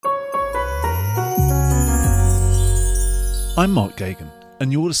I'm Mark Gagan,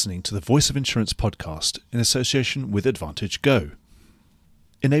 and you're listening to the Voice of Insurance podcast in association with Advantage Go,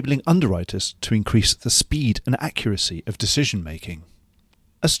 enabling underwriters to increase the speed and accuracy of decision making.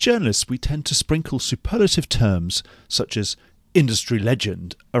 As journalists, we tend to sprinkle superlative terms such as industry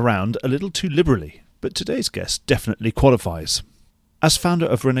legend around a little too liberally, but today's guest definitely qualifies. As founder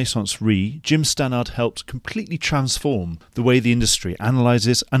of Renaissance Re, Jim Stanard helped completely transform the way the industry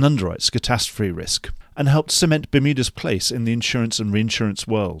analyses and underwrites catastrophe risk, and helped cement Bermuda's place in the insurance and reinsurance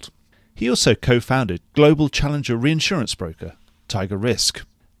world. He also co-founded global challenger reinsurance broker, Tiger Risk.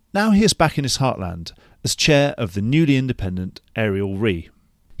 Now he is back in his heartland as chair of the newly independent Ariel Re.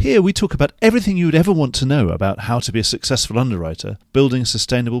 Here we talk about everything you would ever want to know about how to be a successful underwriter, building a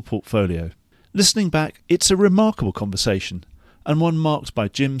sustainable portfolio. Listening back, it's a remarkable conversation, and one marked by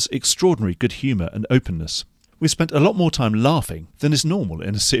Jim's extraordinary good humour and openness. We spent a lot more time laughing than is normal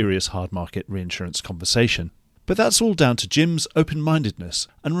in a serious hard market reinsurance conversation. But that's all down to Jim's open-mindedness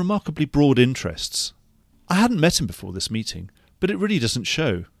and remarkably broad interests. I hadn't met him before this meeting, but it really doesn't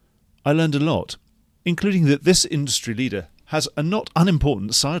show. I learned a lot, including that this industry leader has a not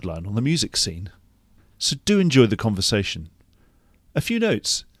unimportant sideline on the music scene. So do enjoy the conversation. A few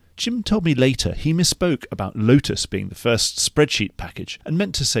notes. Jim told me later he misspoke about Lotus being the first spreadsheet package and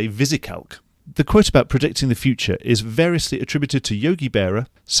meant to say VisiCalc. The quote about predicting the future is variously attributed to Yogi Berra,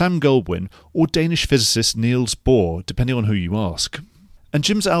 Sam Goldwyn, or Danish physicist Niels Bohr, depending on who you ask. And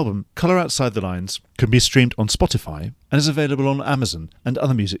Jim's album, Colour Outside the Lines, can be streamed on Spotify and is available on Amazon and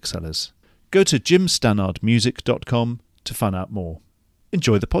other music sellers. Go to jimstanardmusic.com to find out more.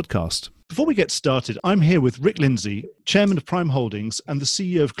 Enjoy the podcast. Before we get started, I'm here with Rick Lindsay, Chairman of Prime Holdings and the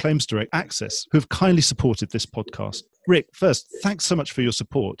CEO of Claims Direct Access, who have kindly supported this podcast. Rick, first, thanks so much for your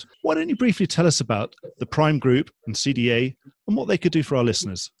support. Why don't you briefly tell us about the Prime Group and CDA and what they could do for our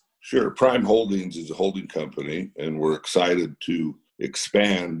listeners? Sure. Prime Holdings is a holding company, and we're excited to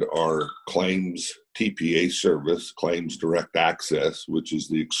expand our claims TPA service, Claims Direct Access, which is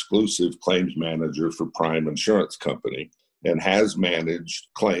the exclusive claims manager for Prime Insurance Company, and has managed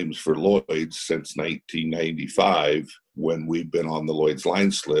claims for Lloyd's since 1995, when we've been on the Lloyd's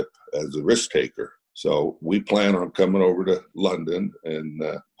line slip as a risk taker. So we plan on coming over to London and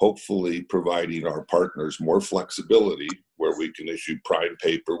hopefully providing our partners more flexibility where we can issue prime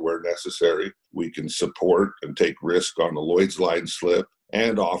paper where necessary. We can support and take risk on the Lloyd's line slip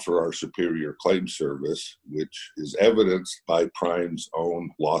and offer our superior claim service, which is evidenced by Prime's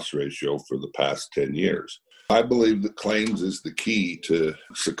own loss ratio for the past 10 years. I believe that claims is the key to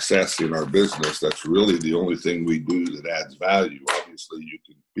success in our business. That's really the only thing we do that adds value. Obviously, you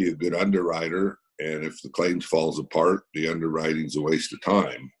can be a good underwriter, and if the claims falls apart, the underwriting's a waste of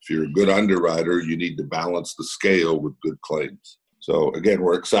time. If you're a good underwriter, you need to balance the scale with good claims. So again,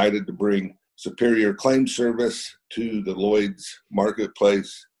 we're excited to bring superior claim service to the Lloyd's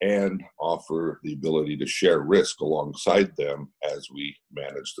marketplace and offer the ability to share risk alongside them as we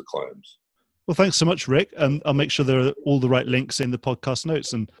manage the claims. Well, thanks so much, Rick. I'll make sure there are all the right links in the podcast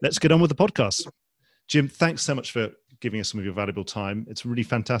notes, and let's get on with the podcast. Jim, thanks so much for giving us some of your valuable time. It's really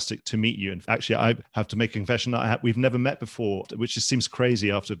fantastic to meet you. And actually, I have to make a confession. We've never met before, which just seems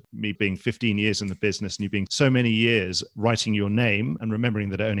crazy after me being 15 years in the business and you being so many years writing your name and remembering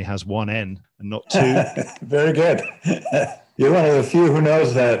that it only has one N and not two. Very good. You're one of the few who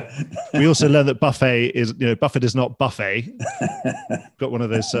knows that. We also learned that Buffet Buffett is not Buffet. Got one of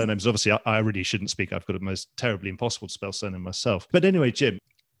those surnames. Obviously, I really shouldn't speak. I've got a most terribly impossible to spell surname myself. But anyway, Jim,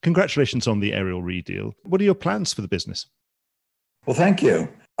 congratulations on the Ariel Re deal. What are your plans for the business? Well, thank you.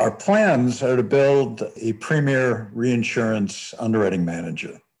 Our plans are to build a premier reinsurance underwriting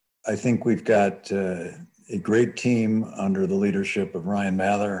manager. I think we've got a great team under the leadership of Ryan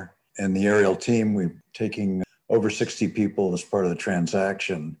Mather and the Ariel team. We're taking over 60 people as part of the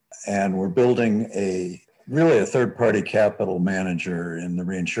transaction, and we're building really a third-party capital manager in the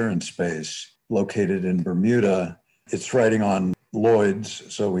reinsurance space located in Bermuda. It's riding on Lloyd's,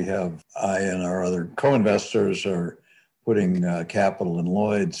 so I and our other co-investors are putting capital in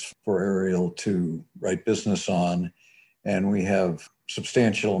Lloyd's for Ariel to write business on, and we have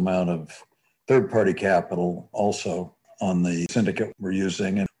substantial amount of third-party capital also on the syndicate we're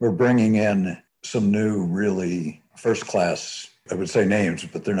using, and we're bringing in some new really first-class, I would say names,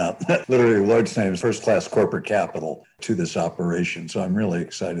 but they're not literally Lloyd's names, first-class corporate capital to this operation, so I'm really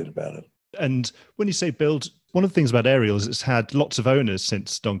excited about it. And when you say build, one of the things about Ariel is it's had lots of owners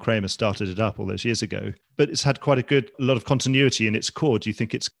since Don Kramer started it up all those years ago, but it's had quite a lot of continuity in its core. Do you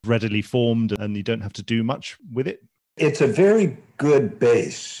think it's readily formed and you don't have to do much with it? It's a very good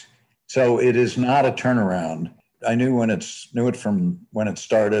base. So it is not a turnaround. I knew it from when it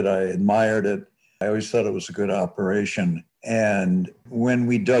started. I admired it. I always thought it was a good operation. And when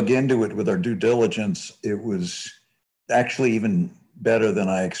we dug into it with our due diligence, it was actually even better than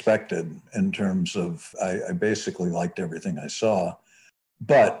I expected in terms of, I basically liked everything I saw.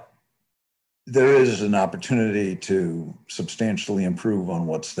 But there is an opportunity to substantially improve on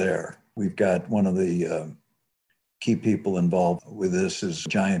what's there. We've got one of the key people involved with this is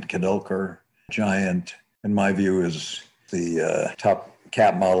Giant Kadelkar. Giant, in my view, is the top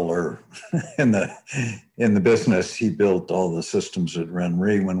cat modeler in the business. He built all the systems at Ariel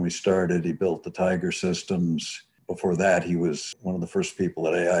Re when we started. He built the Tiger systems. Before that, he was one of the first people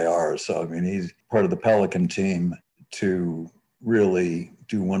at AIR. So, I mean, he's part of the Pelican team to really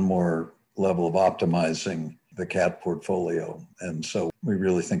do one more level of optimizing the cat portfolio. And so we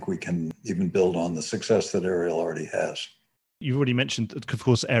really think we can even build on the success that Ariel already has. You've already mentioned, of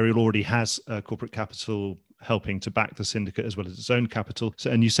course, Ariel already has corporate capital helping to back the syndicate as well as its own capital.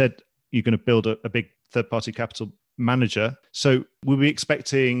 So, and you said you're going to build a big third-party capital manager. So we'll be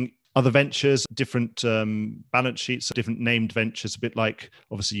expecting other ventures, different balance sheets, different named ventures, a bit like,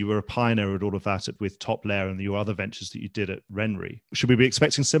 obviously, you were a pioneer at all of that with Top Layer and your other ventures that you did at Ariel Re. Should we be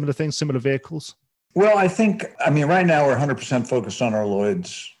expecting similar things, similar vehicles? Well, right now we're 100% focused on our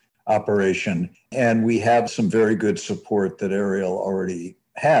Lloyd's operation, and we have some very good support that Ariel already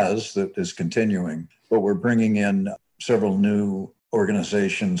has that is continuing, but we're bringing in several new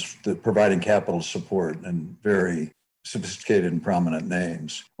organizations that providing capital support and very sophisticated and prominent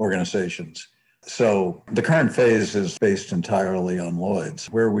names, organizations. So the current phase is based entirely on Lloyd's.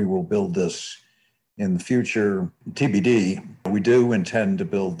 Where we will build this in the future, TBD, we do intend to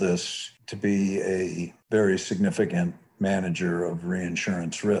build this to be a very significant manager of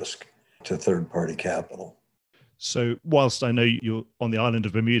reinsurance risk to third-party capital. So whilst I know you're on the island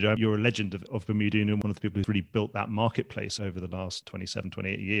of Bermuda, you're a legend of Bermuda and you're one of the people who's really built that marketplace over the last 27,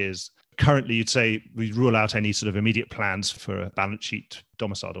 28 years. Currently, you'd say we rule out any sort of immediate plans for a balance sheet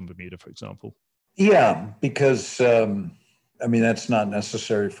domiciled on Bermuda, for example. Yeah, because, that's not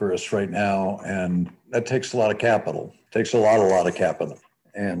necessary for us right now. And that takes a lot of capital. It takes a lot of capital.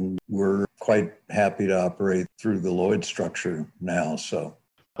 And we're quite happy to operate through the Lloyd structure now, so.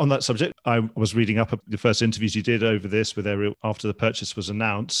 On that subject, I was reading up the first interviews you did over this with Ariel after the purchase was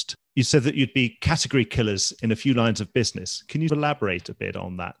announced. You said that you'd be category killers in a few lines of business. Can you elaborate a bit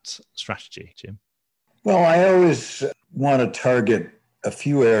on that strategy, Jim? Well, I always want to target a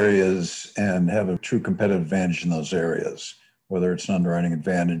few areas and have a true competitive advantage in those areas, whether it's an underwriting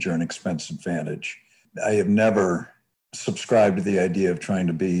advantage or an expense advantage. I have never subscribed to the idea of trying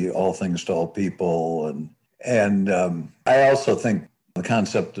to be all things to all people. And I also think the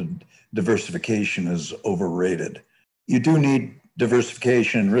concept of diversification is overrated. You do need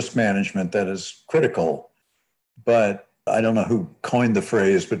diversification and risk management that is critical, but I don't know who coined the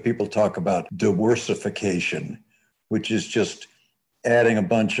phrase, but people talk about diversification, which is just adding a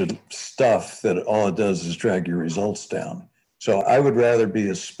bunch of stuff that all it does is drag your results down. So I would rather be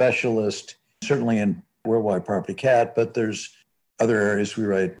a specialist, certainly in worldwide property cat, but there's other areas. We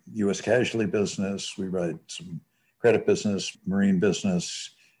write U.S. casualty business, we write some credit business, marine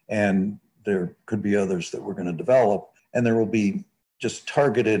business, and there could be others that we're going to develop. And there will be just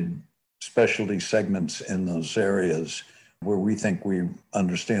targeted specialty segments in those areas where we think we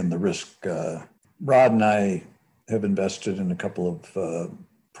understand the risk. Rod and I have invested in a couple of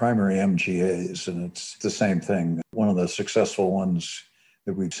primary MGAs, and it's the same thing. One of the successful ones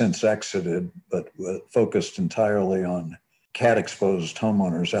that we've since exited, but focused entirely on cat-exposed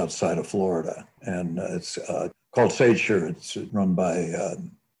homeowners outside of Florida. And it's called SageSure. It's run by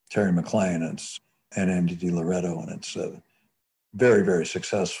Terry McLean. It's NMDD Loretto, and it's very, very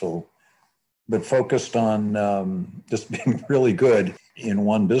successful, but focused on just being really good in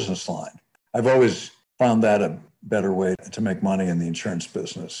one business line. I've always found that a better way to make money in the insurance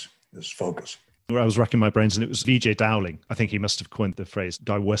business, is focus. I was racking my brains, and it was VJ Dowling. I think he must have coined the phrase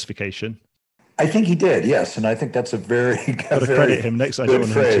diversification. I think he did, yes. And I think that's a very good credit him next. I don't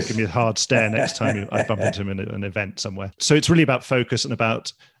want him phrase. to give me a hard stare next time I bump into him in an event somewhere. So it's really about focus and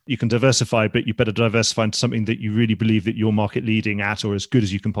about, you can diversify, but you better diversify into something that you really believe that you're market leading at or as good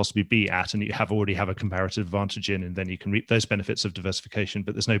as you can possibly be at, and you already have a comparative advantage in, and then you can reap those benefits of diversification.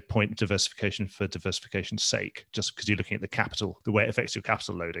 But there's no point in diversification for diversification's sake, just because you're looking at the capital, the way it affects your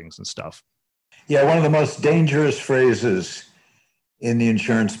capital loadings and stuff. Yeah, one of the most dangerous phrases in the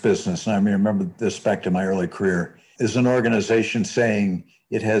insurance business, and I remember this back to my early career, is an organization saying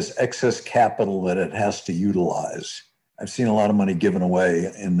it has excess capital that it has to utilize. I've seen a lot of money given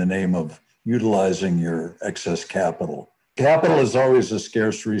away in the name of utilizing your excess capital. Capital is always a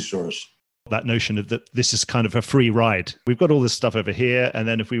scarce resource. that notion of that this is kind of a free ride. We've got all this stuff over here. And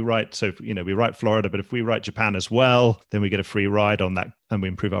then if we write, we write Florida, but if we write Japan as well, then we get a free ride on that and we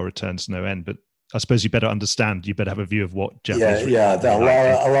improve our returns no end. But I suppose you better understand, you better have a view of what Japanese. A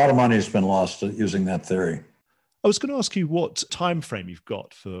lot of money has been lost using that theory. I was going to ask you what time frame you've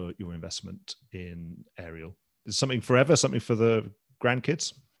got for your investment in Ariel. Is it something forever, something for the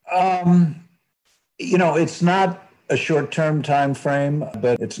grandkids? It's not a short-term time frame,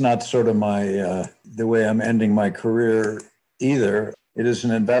 but it's not sort of the way I'm ending my career either. It is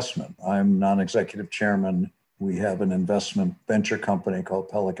an investment. I'm non-executive chairman. We have an investment venture company called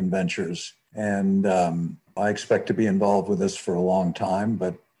Pelican Ventures, and I expect to be involved with this for a long time,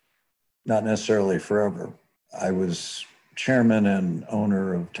 but not necessarily forever. I was chairman and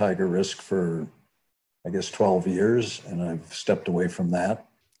owner of Tiger Risk for, 12 years, and I've stepped away from that.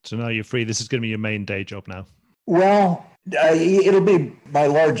 So now you're free. This is going to be your main day job now. Well, it'll be my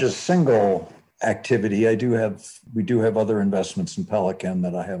largest single activity. We do have other investments in Pelican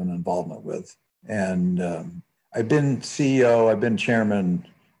that I have an involvement with. And I've been CEO, I've been chairman.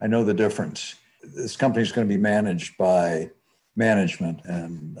 I know the difference. This company is going to be managed by management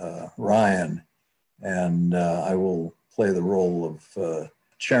and Ryan. And I will play the role of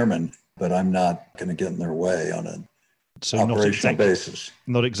chairman, but I'm not going to get in their way on an operational basis.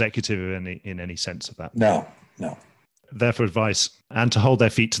 Not executive in any sense of that. No. There for advice and to hold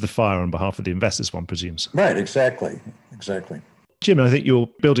their feet to the fire on behalf of the investors, one presumes. Right, exactly. Jim, I think you're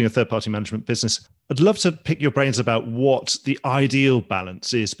building a third-party management business. I'd love to pick your brains about what the ideal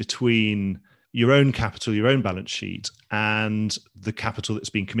balance is between your own capital, your own balance sheet, and the capital that's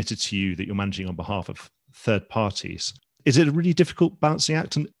being committed to you that you're managing on behalf of third parties. Is it a really difficult balancing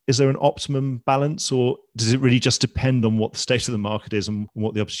act? And is there an optimum balance, or does it really just depend on what the state of the market is and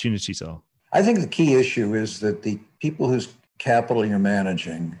what the opportunities are? I think the key issue is that the people whose capital you're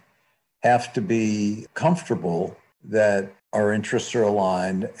managing have to be comfortable that our interests are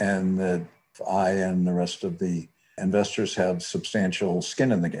aligned and that I and the rest of the investors have substantial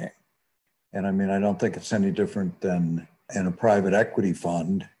skin in the game. And I don't think it's any different than in a private equity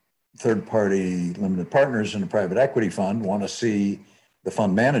fund. Third-party limited partners in a private equity fund want to see the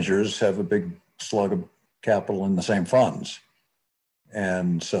fund managers have a big slug of capital in the same funds.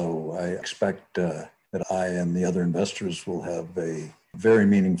 And so I expect that I and the other investors will have a very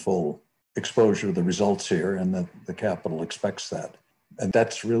meaningful exposure to the results here, and that the capital expects that. And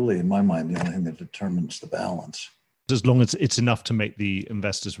that's really, in my mind, the only thing that determines the balance. As long as it's enough to make the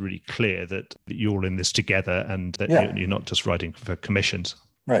investors really clear that you're all in this together and that you're not just writing for commissions.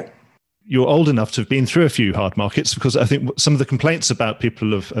 Right. You're old enough to have been through a few hard markets, because I think some of the complaints about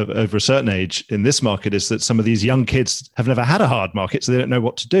people of over a certain age in this market is that some of these young kids have never had a hard market, so they don't know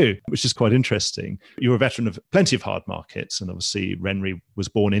what to do, which is quite interesting. You're a veteran of plenty of hard markets, and obviously Renry was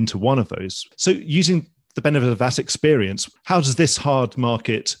born into one of those. So using the benefit of that experience, how does this hard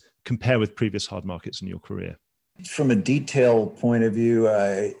market compare with previous hard markets in your career? From a detail point of view,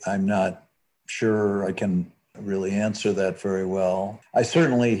 I'm not sure I can really answer that very well. I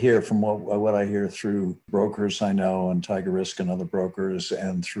certainly hear from what I hear through brokers I know and Tiger Risk and other brokers,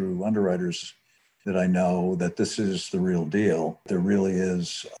 and through underwriters that I know, that this is the real deal. There really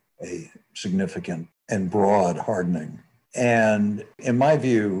is a significant and broad hardening. And in my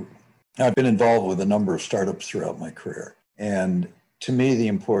view, I've been involved with a number of startups throughout my career. And to me, the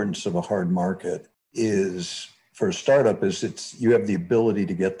importance of a hard market is, for a startup, is you have the ability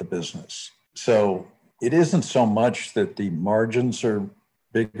to get the business. So it isn't so much that the margins are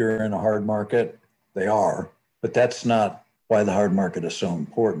bigger in a hard market. They are, but that's not why the hard market is so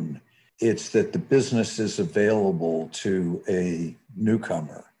important. It's that the business is available to a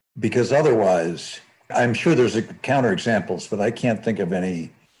newcomer, because otherwise, I'm sure there's counterexamples, but I can't think of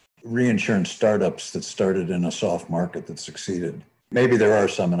any reinsurance startups that started in a soft market that succeeded. Maybe there are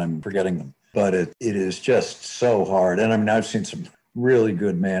some and I'm forgetting them, but it is just so hard. And I've seen some really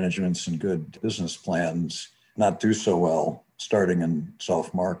good managements and good business plans not do so well starting in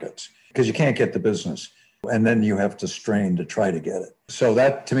soft markets, because you can't get the business. And then you have to strain to try to get it. So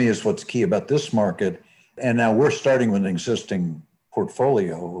that, to me, is what's key about this market. And now we're starting with an existing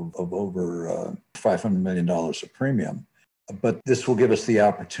portfolio of over $500 million of premium. But this will give us the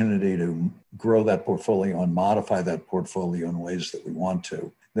opportunity to grow that portfolio and modify that portfolio in ways that we want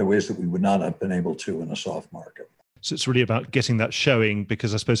to, in ways that we would not have been able to in a soft market. So it's really about getting that showing,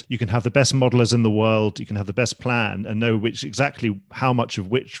 because I suppose you can have the best modelers in the world, you can have the best plan and know exactly how much of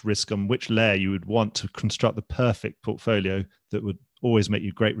which risk on which layer you would want to construct the perfect portfolio that would always make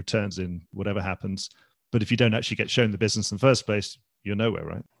you great returns in whatever happens. But if you don't actually get shown the business in the first place, you're nowhere,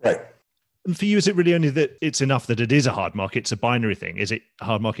 right? Right. And for you, is it really only that it's enough that it is a hard market? It's a binary thing. Is it a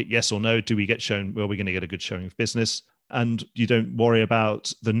hard market, yes or no? Do we get shown, well, we're going to get a good showing of business? And you don't worry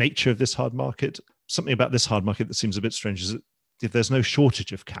about the nature of this hard market? Something about this hard market that seems a bit strange is that if there's no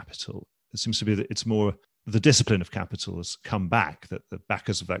shortage of capital, it seems to be that it's more the discipline of capital has come back, that the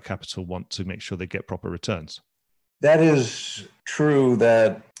backers of that capital want to make sure they get proper returns. That is true.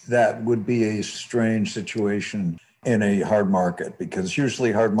 That would be a strange situation in a hard market, because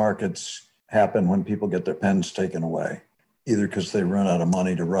usually hard markets happen when people get their pens taken away, either because they run out of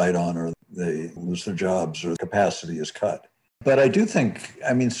money to write on, or they lose their jobs, or capacity is cut. But I do think,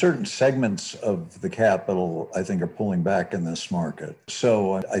 certain segments of the capital, I think, are pulling back in this market.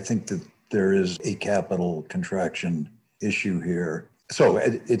 So I think that there is a capital contraction issue here. So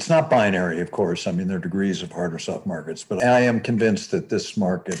it's not binary, of course. There are degrees of hard or soft markets, but I am convinced that this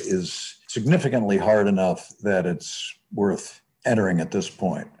market is significantly hard enough that it's worth entering at this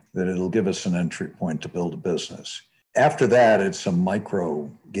point, that it'll give us an entry point to build a business. After that, it's a micro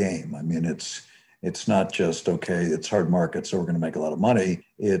game. It's not just, okay, it's hard market, so we're going to make a lot of money.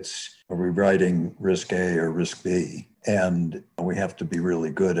 It's, are we writing risk A or risk B? And we have to be really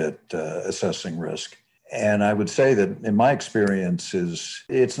good at assessing risk. And I would say that in my experience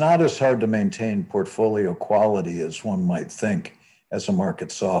it's not as hard to maintain portfolio quality as one might think as the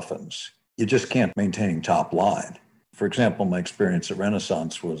market softens. You just can't maintain top line. For example, my experience at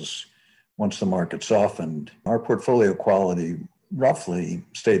Renaissance was, once the market softened, our portfolio quality roughly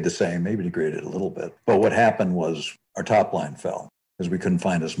stayed the same, maybe degraded a little bit. But what happened was our top line fell because we couldn't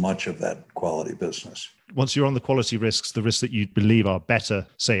find as much of that quality business. Once you're on the quality risks, the risks that you believe are better,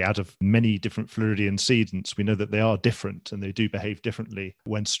 say out of many different Floridian cedants, we know that they are different and they do behave differently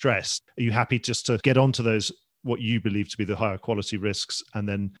when stressed. Are you happy just to get onto those, what you believe to be the higher quality risks, and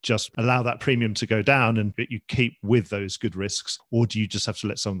then just allow that premium to go down and you keep with those good risks? Or do you just have to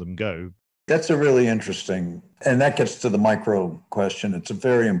let some of them go? That's a really interesting, and that gets to the micro question. It's a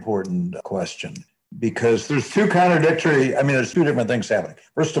very important question because there's two different things happening.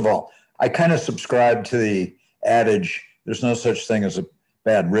 First of all, I kind of subscribe to the adage, there's no such thing as a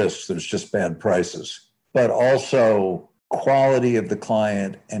bad risk, there's just bad prices. But also, quality of the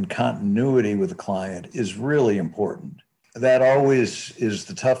client and continuity with the client is really important. That always is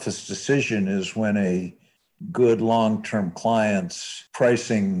the toughest decision, is when a good long-term client's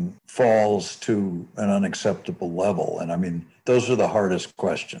pricing falls to an unacceptable level. And those are the hardest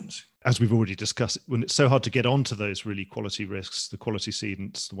questions. As we've already discussed, when it's so hard to get onto those really quality risks, the quality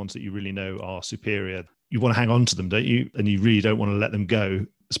cedants, the ones that you really know are superior, you want to hang on to them, don't you? And you really don't want to let them go,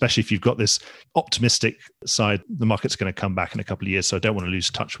 especially if you've got this optimistic side, the market's going to come back in a couple of years, so I don't want to lose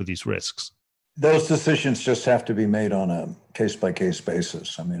touch with these risks. Those decisions just have to be made on a case-by-case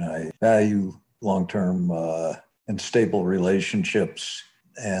basis. I value long-term and stable relationships,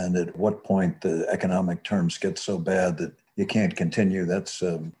 and at what point the economic terms get so bad that you can't continue. That's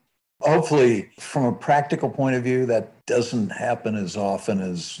hopefully, from a practical point of view, that doesn't happen as often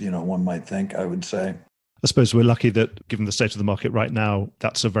as one might think, I would say. I suppose we're lucky that, given the state of the market right now,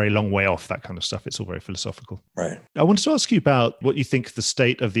 that's a very long way off, that kind of stuff. It's all very philosophical. Right. I wanted to ask you about what you think the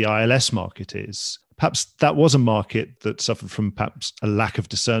state of the ILS market is. Perhaps that was a market that suffered from perhaps a lack of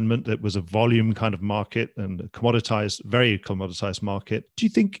discernment. It was a volume kind of market and a commoditized, very commoditized market. Do you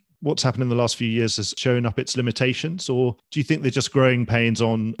think what's happened in the last few years has shown up its limitations, or do you think they're just growing pains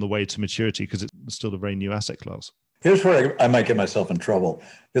on the way to maturity because it's still a very new asset class? Here's where I might get myself in trouble,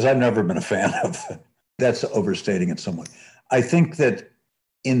 because I've never been a fan of it. That's overstating it somewhat. I think that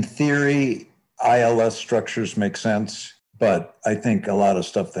in theory, ILS structures make sense, but I think a lot of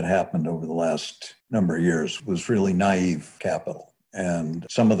stuff that happened over the last number of years was really naive capital. And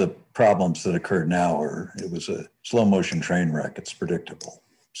some of the problems that occurred now it was a slow motion train wreck. It's predictable.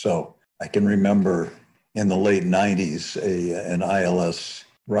 So I can remember in the late 90s, an ILS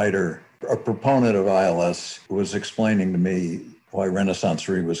writer, a proponent of ILS, was explaining to me why Renaissance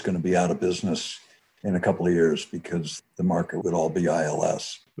Re was going to be out of business in a couple of years because the market would all be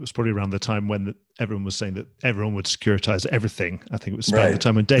ILS. It was probably around the time when everyone was saying that everyone would securitize everything. I think it was around the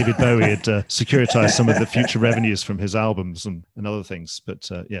time when David Bowie had securitized some of the future revenues from his albums and other things. But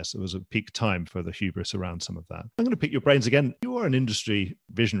yes, it was a peak time for the hubris around some of that. I'm going to pick your brains again. You are an industry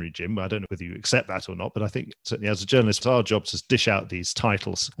visionary, Jim. I don't know whether you accept that or not, but I think certainly as a journalist, it's our job to dish out these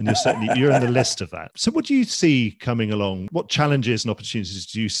titles, and you're in the list of that. So what do you see coming along? What challenges and opportunities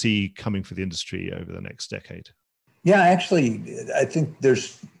do you see coming for the industry over the next decade? Yeah, actually, I think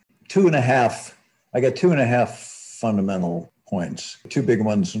there's I got two and a half fundamental points, two big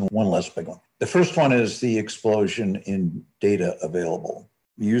ones and one less big one. The first one is the explosion in data available.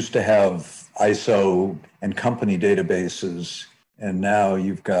 We used to have ISO and company databases And now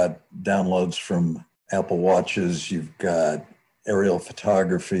you've got downloads from Apple Watches, you've got aerial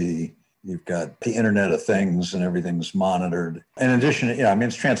photography, you've got the Internet of Things, and everything's monitored. In addition,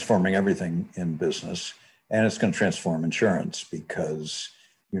 it's transforming everything in business, and it's going to transform insurance because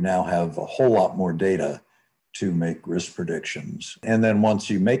you now have a whole lot more data to make risk predictions. And then once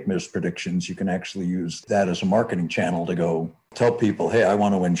you make risk predictions, you can actually use that as a marketing channel to go tell people, hey, I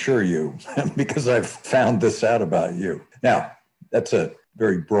want to insure you because I've found this out about you. Now, that's a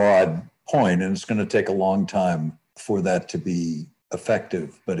very broad point, and it's going to take a long time for that to be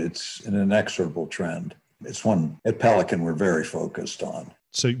effective, but it's an inexorable trend. It's one at Pelican we're very focused on.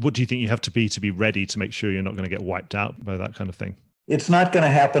 So what do you think you have to be ready to make sure you're not going to get wiped out by that kind of thing? It's not going to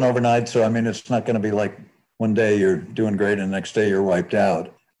happen overnight. So, it's not going to be like one day you're doing great and the next day you're wiped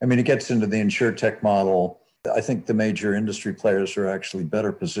out. It gets into the insurtech model. I think the major industry players are actually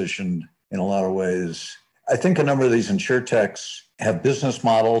better positioned in a lot of ways. I think a number of these insurtechs have business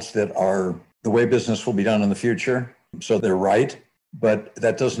models that are the way business will be done in the future. So they're right, but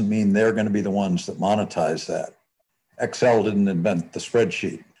that doesn't mean they're going to be the ones that monetize that. Excel didn't invent the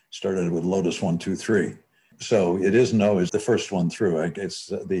spreadsheet, started with Lotus 1, 2, 3. So it isn't always the first one through.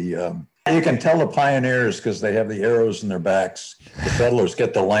 It's you can tell the pioneers because they have the arrows in their backs. The settlers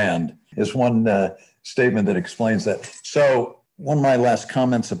get the land is one statement that explains that. So one of my last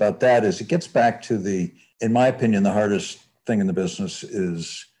comments about that is it gets back to in my opinion, the hardest thing in the business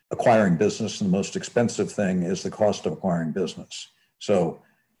is acquiring business, and the most expensive thing is the cost of acquiring business. So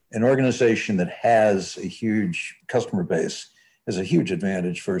an organization that has a huge customer base has a huge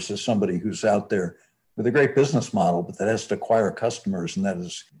advantage versus somebody who's out there with a great business model, but that has to acquire customers, and that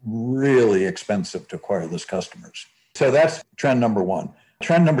is really expensive to acquire those customers. So that's trend number one.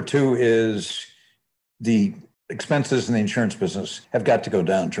 Trend number two is the expenses in the insurance business have got to go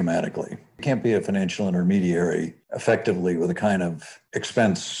down dramatically. You can't be a financial intermediary effectively with the kind of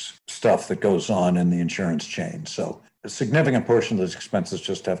expense stuff that goes on in the insurance chain. So a significant portion of those expenses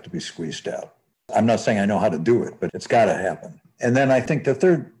just have to be squeezed out. I'm not saying I know how to do it, but it's got to happen. And then I think the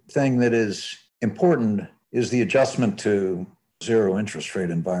third thing that is important is the adjustment to zero interest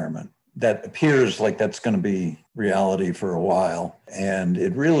rate environment. That appears like that's going to be reality for a while. And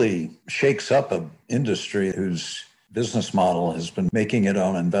it really shakes up an industry whose business model has been making it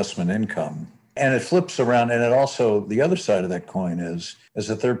on investment income. And it flips around. And it also, the other side of that coin is, as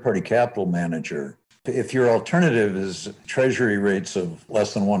a third-party capital manager, if your alternative is treasury rates of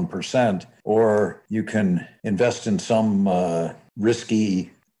less than 1%, or you can invest in some risky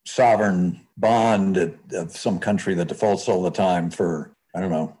sovereign bond of some country that defaults all the time for,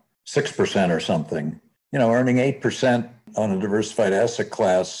 6% or something, earning 8% on a diversified asset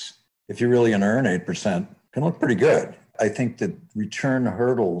class, if you're really going to earn 8%, can look pretty good. I think that return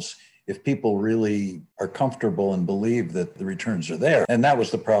hurdles, if people really are comfortable and believe that the returns are there, and that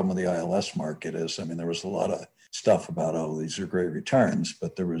was the problem with the ILS market there was a lot of stuff about, these are great returns,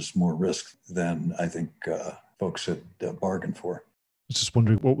 but there was more risk than I think folks had bargained for. I was just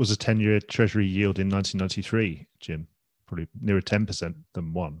wondering, what was a 10-year Treasury yield in 1993, Jim? Probably nearer 10%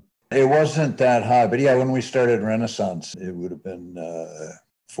 than 1%. It wasn't that high, but yeah, when we started Renaissance, it would have been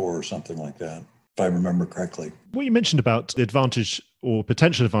 4 or something like that, if I remember correctly. What you mentioned about the advantage or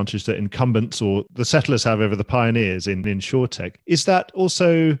potential advantage that incumbents or the settlers have over the pioneers in insurtech, is that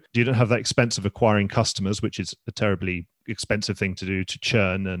also, you don't have that expense of acquiring customers, which is a terribly expensive thing to do, to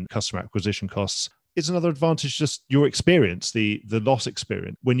churn and customer acquisition costs. Is another advantage just your experience, the loss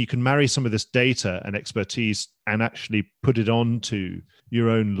experience, when you can marry some of this data and expertise and actually put it onto your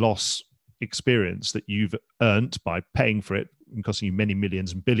own loss experience that you've earned by paying for it and costing you many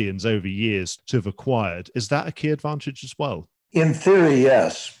millions and billions over years to have acquired. Is that a key advantage as well? In theory,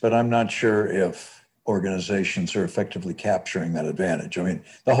 yes, but I'm not sure if organizations are effectively capturing that advantage.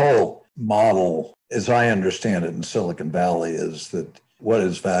 The whole model, as I understand it in Silicon Valley, is that what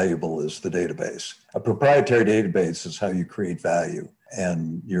is valuable is the database. A proprietary database is how you create value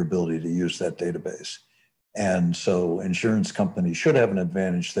and your ability to use that database. And so insurance companies should have an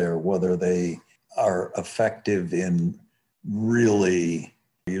advantage there, whether they are effective in really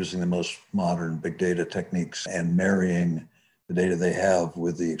using the most modern big data techniques and marrying the data they have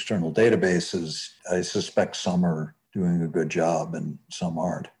with the external databases. I suspect some are doing a good job and some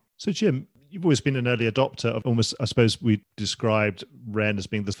aren't. So Jim, you've always been an early adopter of almost, I suppose we described Ren as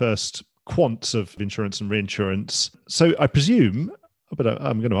being the first quants of insurance and reinsurance. So I presume, but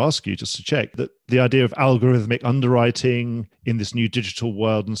I'm going to ask you just to check, that the idea of algorithmic underwriting in this new digital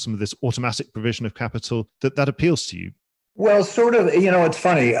world and some of this automatic provision of capital, that appeals to you. Well, sort of, it's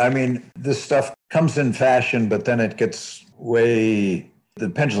funny. This stuff comes in fashion, but then it gets the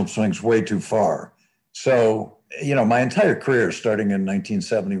pendulum swings way too far. So My entire career, starting in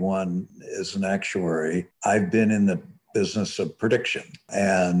 1971 as an actuary, I've been in the business of prediction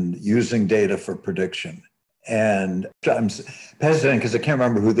and using data for prediction. And I'm hesitant because I can't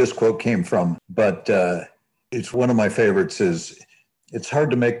remember who this quote came from, but it's one of my favorites is, it's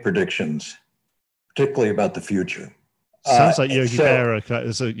hard to make predictions, particularly about the future. Sounds like Yogi Berra.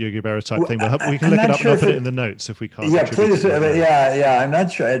 It's a Yogi Berra type thing. But we can look it up and I'll put it in the notes if we can't. Yeah, please. I'm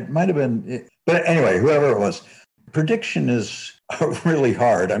not sure. It might have been. But anyway, whoever it was, prediction is really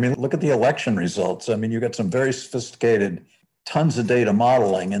hard. I mean, look at the election results. I mean, you got some very sophisticated, tons of data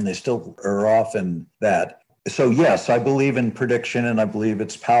modeling, and they still are off in that. So yes, I believe in prediction and I believe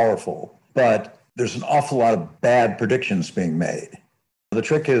it's powerful, but there's an awful lot of bad predictions being made. The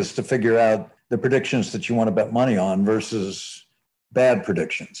trick is to figure out the predictions that you want to bet money on versus bad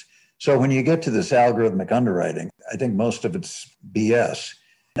predictions. So when you get to this algorithmic underwriting, I think most of it's BS.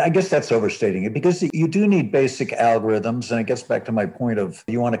 I guess that's overstating it because you do need basic algorithms. And it gets back to my point of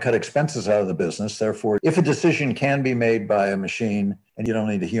you want to cut expenses out of the business. Therefore, if a decision can be made by a machine and you don't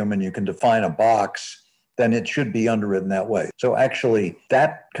need a human, you can define a box, then it should be underwritten that way. So actually,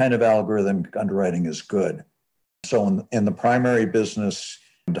 that kind of algorithmic underwriting is good. So in the primary business,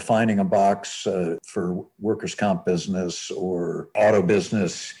 defining a box for workers' comp business or auto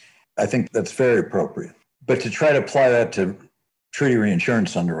business, I think that's very appropriate. But to try to apply that to treaty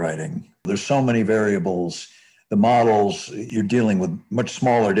reinsurance underwriting, there's so many variables. The models, you're dealing with much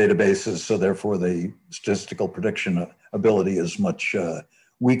smaller databases, so therefore the statistical prediction ability is much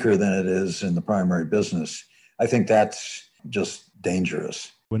weaker than it is in the primary business. I think that's just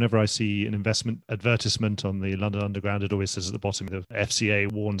dangerous. Whenever I see an investment advertisement on the London Underground, it always says at the bottom, the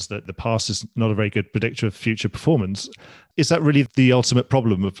FCA warns that the past is not a very good predictor of future performance. Is that really the ultimate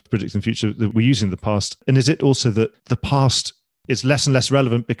problem of predicting the future, that we're using the past? And is it also that the past is less and less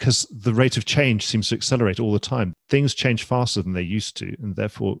relevant because the rate of change seems to accelerate all the time? Things change faster than they used to, and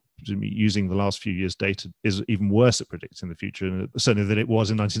therefore using the last few years' data is even worse at predicting the future, certainly than it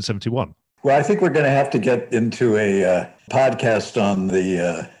was in 1971. Well, I think we're going to have to get into a podcast on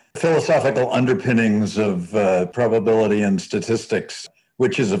the philosophical underpinnings of probability and statistics,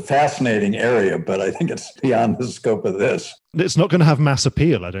 which is a fascinating area, but I think it's beyond the scope of this. It's not going to have mass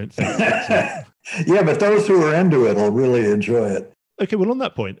appeal, I don't think. Yeah, but those who are into it will really enjoy it. Okay, well, on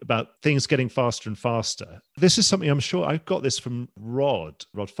that point about things getting faster and faster, this is something I'm sure I got this from Rod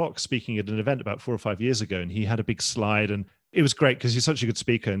Fox speaking at an event about 4 or 5 years ago, and he had a big slide, and it was great because he's such a good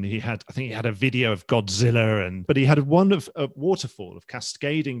speaker, and I think he had a video of Godzilla, but he had one of a waterfall of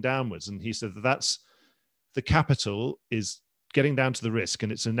cascading downwards, and he said that's the capital is getting down to the risk,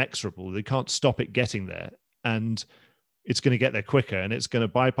 and it's inexorable. They can't stop it getting there, and it's going to get there quicker, and it's going to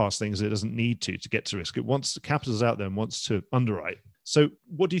bypass things it doesn't need to get to risk. It wants the capital's out there and wants to underwrite. So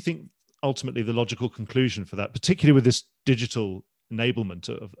what do you think ultimately the logical conclusion for that, particularly with this digital enablement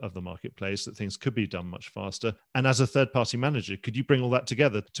of the marketplace, that things could be done much faster? And as a third-party manager, could you bring all that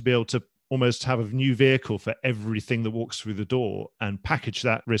together to be able to almost have a new vehicle for everything that walks through the door and package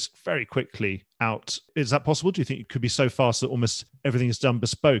that risk very quickly out? Is that possible? Do you think it could be so fast that almost everything is done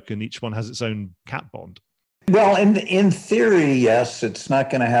bespoke and each one has its own cat bond? Well, in theory, yes. It's not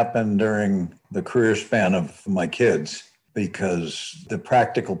going to happen during the career span of my kids because the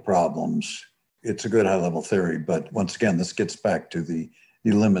practical problems, it's a good high-level theory, but once again, this gets back to the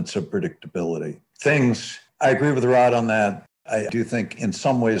limits of predictability. I agree with Rod on that. I do think in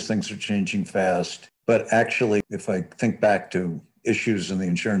some ways things are changing fast, but actually, if I think back to issues in the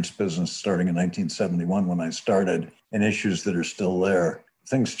insurance business starting in 1971 when I started, and issues that are still there,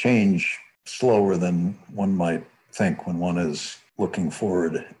 things change slower than one might think when one is looking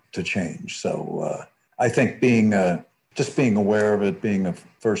forward to change. So I think just being aware of it, being a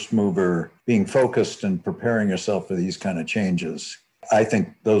first mover, being focused and preparing yourself for these kind of changes, I think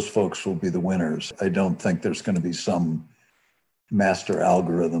those folks will be the winners. I don't think there's going to be some master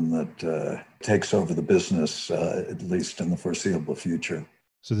algorithm that takes over the business, at least in the foreseeable future.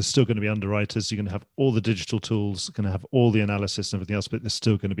 So there's still going to be underwriters. You're going to have all the digital tools, going to have all the analysis and everything else, but there's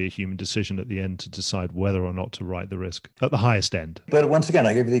still going to be a human decision at the end to decide whether or not to write the risk at the highest end. But once again,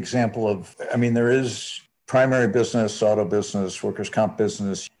 I give you the example of, there is primary business, auto business, workers' comp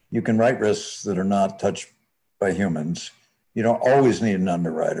business. You can write risks that are not touched by humans. You don't always need an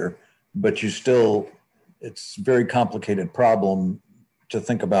underwriter, but it's a very complicated problem to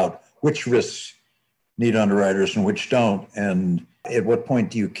think about which risks need underwriters and which don't. And at what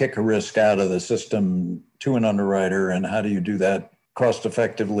point do you kick a risk out of the system to an underwriter, and how do you do that cost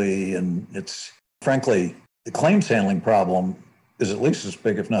effectively? And it's frankly, the claims handling problem is at least as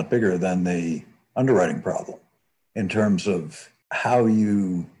big, if not bigger, than the underwriting problem in terms of how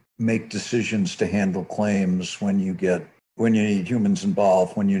you make decisions to handle claims when you need humans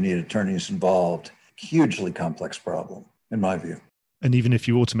involved, when you need attorneys involved. Hugely complex problem, in my view. And even if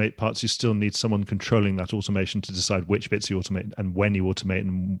you automate parts, you still need someone controlling that automation to decide which bits you automate and when you automate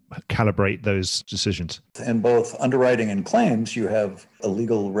and calibrate those decisions. In both underwriting and claims, you have a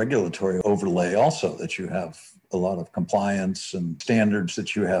legal regulatory overlay also, that you have a lot of compliance and standards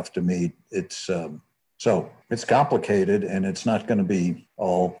that you have to meet. So it's complicated, and it's not going to be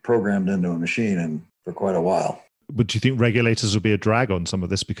all programmed into a machine for quite a while. But do you think regulators will be a drag on some of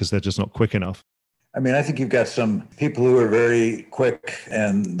this because they're just not quick enough? I mean, I think you've got some people who are very quick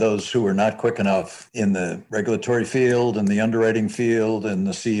and those who are not quick enough in the regulatory field and the underwriting field and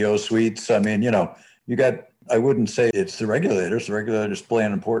the CEO suites. I mean, I wouldn't say it's the regulators. The regulators play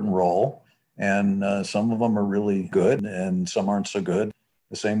an important role, and some of them are really good and some aren't so good,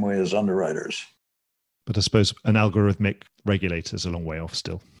 the same way as underwriters. But I suppose an algorithmic regulator is a long way off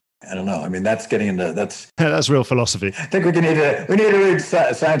still. I don't know. I mean, that's getting into that's real philosophy. I think we need to read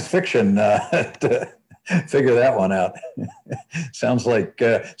science fiction to figure that one out. sounds like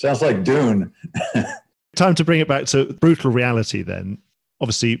Dune. Time to bring it back to brutal reality. Then,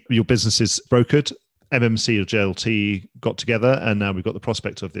 obviously, your business is brokered. MMC or JLT got together, and now we've got the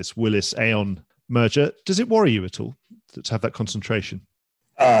prospect of this Willis Aon merger. Does it worry you at all to have that concentration?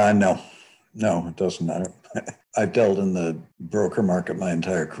 No, it doesn't. I've dealt in the broker market my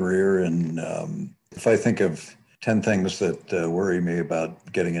entire career, and if I think of 10 things that worry me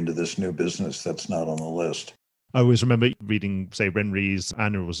about getting into this new business, that's not on the list. I always remember reading, say, Re's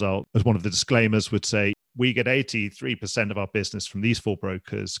annual result, as one of the disclaimers would say, we get 83% of our business from these four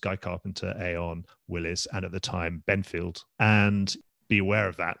brokers, Guy Carpenter, Aon, Willis, and at the time, Benfield. And be aware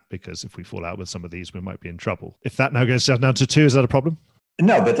of that, because if we fall out with some of these, we might be in trouble. If that now goes down to 2, is that a problem?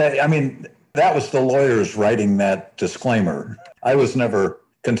 No, but that was the lawyers writing that disclaimer. I was never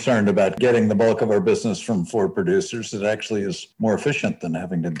concerned about getting the bulk of our business from 4 producers. It actually is more efficient than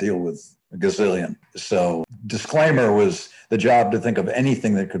having to deal with a gazillion. So disclaimer was the job to think of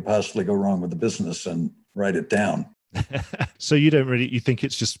anything that could possibly go wrong with the business and write it down. So you think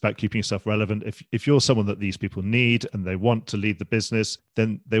it's just about keeping yourself relevant. If you're someone that these people need and they want to lead the business,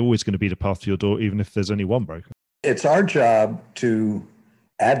 then they're always going to be the path to your door, even if there's only one broker. It's our job to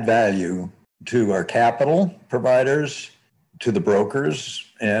add value to our capital providers, to the brokers,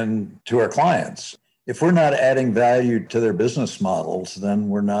 and to our clients. If we're not adding value to their business models, then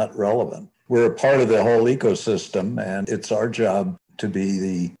we're not relevant. We're a part of the whole ecosystem, and it's our job to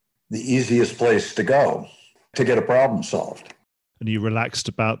be the easiest place to go to get a problem solved. And are you relaxed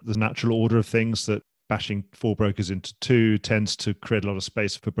about the natural order of things, that bashing 4 brokers into 2 tends to create a lot of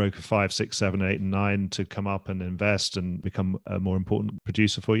space for broker 5, 6, 7, 8, and 9 to come up and invest and become a more important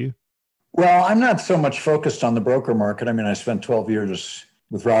producer for you? Well, I'm not so much focused on the broker market. I mean, I spent 12 years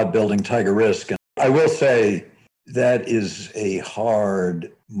with Rod building Tiger Risk. And I will say that is a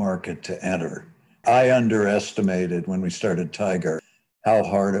hard market to enter. I underestimated when we started Tiger how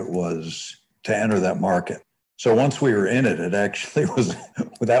hard it was to enter that market. So once we were in it, it actually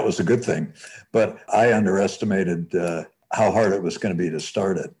that was a good thing. But I underestimated how hard it was going to be to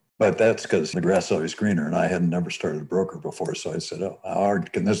start it. But that's because the grass is always greener, and I had never started a broker before. So I said, how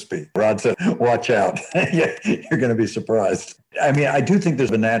hard can this be? Rod said, watch out. You're going to be surprised. I mean, I do think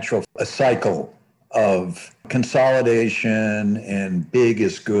there's a cycle of consolidation, and big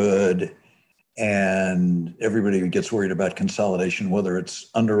is good. And everybody gets worried about consolidation, whether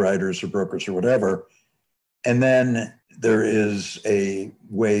it's underwriters or brokers or whatever. And then there is a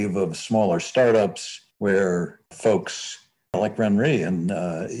wave of smaller startups where folks like Ariel Re, and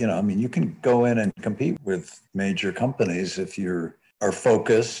you can go in and compete with major companies if you are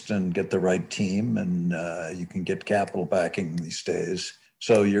focused and get the right team, and you can get capital backing these days.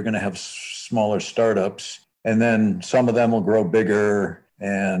 So you're going to have smaller startups, and then some of them will grow bigger,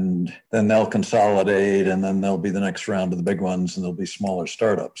 and then they'll consolidate, and then there'll be the next round of the big ones, and there'll be smaller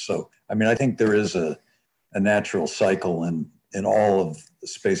startups. So, I mean, I think there is a natural cycle in all of the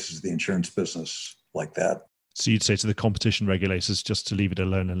spaces of the insurance business like that. So you'd say to the competition regulators just to leave it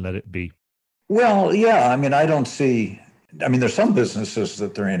alone and let it be? Well, yeah. I mean, there's some businesses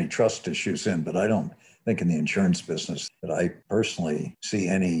that there are antitrust issues in, but I don't think in the insurance business that I personally see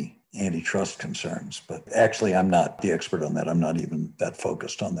any antitrust concerns. But actually, I'm not the expert on that. I'm not even that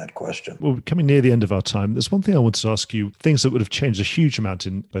focused on that question. Well, coming near the end of our time, there's one thing I wanted to ask you, things that would have changed a huge amount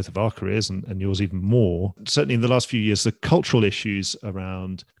in both of our careers and yours even more. Certainly in the last few years, the cultural issues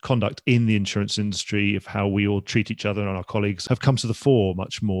around conduct in the insurance industry, of how we all treat each other and our colleagues, have come to the fore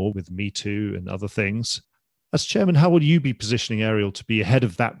much more with Me Too and other things. As chairman, how will you be positioning Ariel to be ahead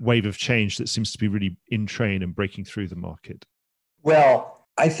of that wave of change that seems to be really in train and breaking through the market? Well,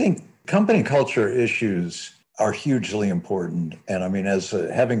 I think company culture issues are hugely important. And I mean, as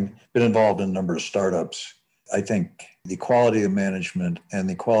having been involved in a number of startups, I think the quality of management and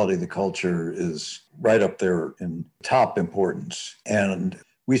the quality of the culture is right up there in top importance. And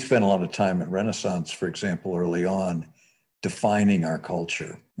we spent a lot of time at Renaissance, for example, early on, defining our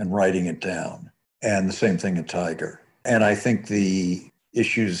culture and writing it down. And the same thing at Tiger. And I think the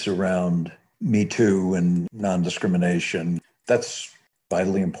issues around Me Too and non-discrimination, that's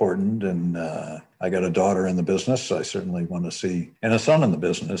vitally important. And I got a daughter in the business. I certainly want to see, and a son in the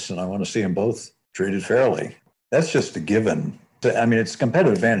business, and I want to see them both treated fairly. That's just a given. I mean, it's a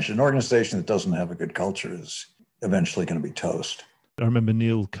competitive advantage. An organization that doesn't have a good culture is eventually going to be toast. I remember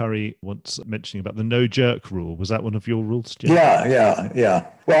Neil Curry once mentioning about the no jerk rule. Was that one of your rules, Jim? Yeah.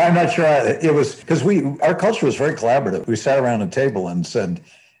 Well, I'm not sure. It was because our culture was very collaborative. We sat around a table and said,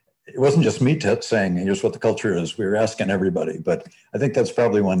 it wasn't just me saying, here's what the culture is. We were asking everybody. But I think that's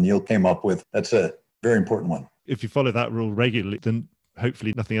probably one Neil came up with. That's a very important one. If you follow that rule regularly, then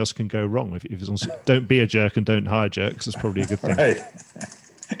hopefully nothing else can go wrong. If it's also, don't be a jerk and don't hire jerks, it's probably a good thing.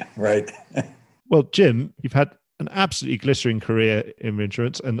 Right. Well, Jim, you've had an absolutely glittering career in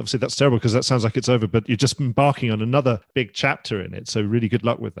reinsurance, and obviously that's terrible because that sounds like it's over, but you're just embarking on another big chapter in it, so really good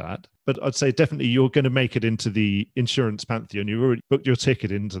luck with that. But I'd say definitely you're going to make it into the insurance pantheon. You've already booked your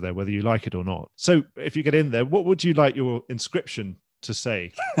ticket into there, whether you like it or not. So if you get in there, what would you like your inscription to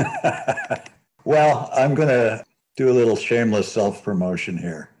say? Well, I'm going to do a little shameless self-promotion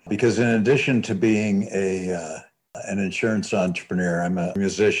here, because in addition to being an insurance entrepreneur, I'm a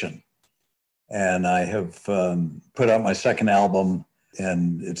musician. And I have put out my second album,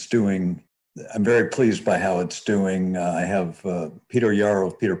 and I'm very pleased by how it's doing. I have Peter Yarrow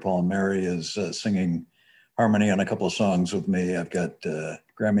of Peter, Paul and Mary is singing harmony on a couple of songs with me. I've got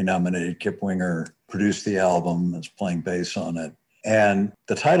Grammy-nominated Kip Winger produced the album, is playing bass on it. And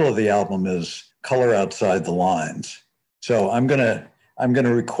the title of the album is Color Outside the Lines. So I'm gonna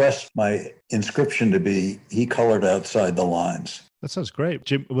request my inscription to be, he colored outside the lines. That sounds great.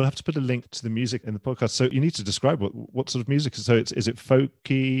 Jim, we'll have to put a link to the music in the podcast. So you need to describe what sort of music. So is it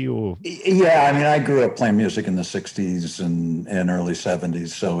folky or? Yeah, I mean, I grew up playing music in the 60s and early 70s.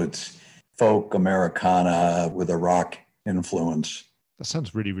 So it's folk, Americana with a rock influence. That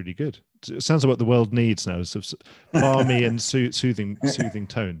sounds really, really good. It sounds like what the world needs now, sort of balmy and soothing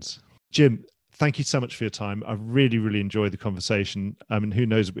tones. Jim, thank you so much for your time. I really, really enjoyed the conversation. I mean, who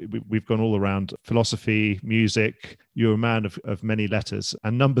knows, we've gone all around philosophy, music. You're a man of many letters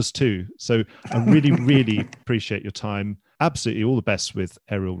and numbers too. So I really, really appreciate your time. Absolutely all the best with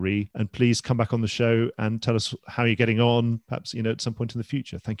Ariel Re. And please come back on the show and tell us how you're getting on, perhaps, at some point in the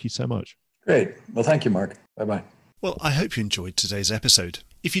future. Thank you so much. Great. Well, thank you, Mark. Bye-bye. Well, I hope you enjoyed today's episode.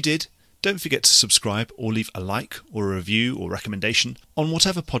 If you did, don't forget to subscribe or leave a like or a review or recommendation on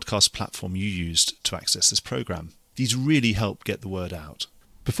whatever podcast platform you used to access this program. These really help get the word out.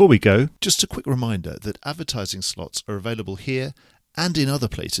 Before we go, just a quick reminder that advertising slots are available here and in other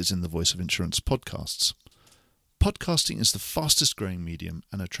places in the Voice of Insurance podcasts. Podcasting is the fastest growing medium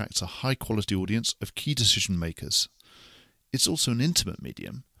and attracts a high quality audience of key decision makers. It's also an intimate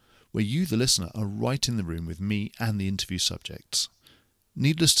medium where you, the listener, are right in the room with me and the interview subjects.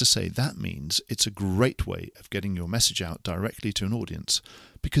 Needless to say, that means it's a great way of getting your message out directly to an audience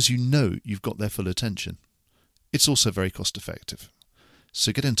because you know you've got their full attention. It's also very cost effective.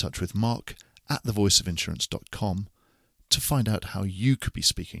 So get in touch with Mark at thevoiceofinsurance.com to find out how you could be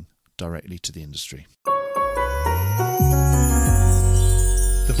speaking directly to the industry.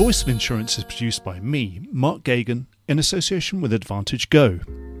 The Voice of Insurance is produced by me, Mark Gagan, in association with Advantage Go,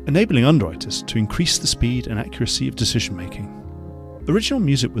 enabling underwriters to increase the speed and accuracy of decision making. The original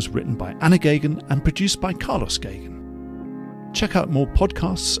music was written by Anna Gagan and produced by Carlos Gagan. Check out more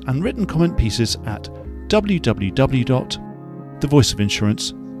podcasts and written comment pieces at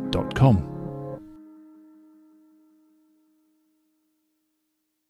www.thevoiceofinsurance.com.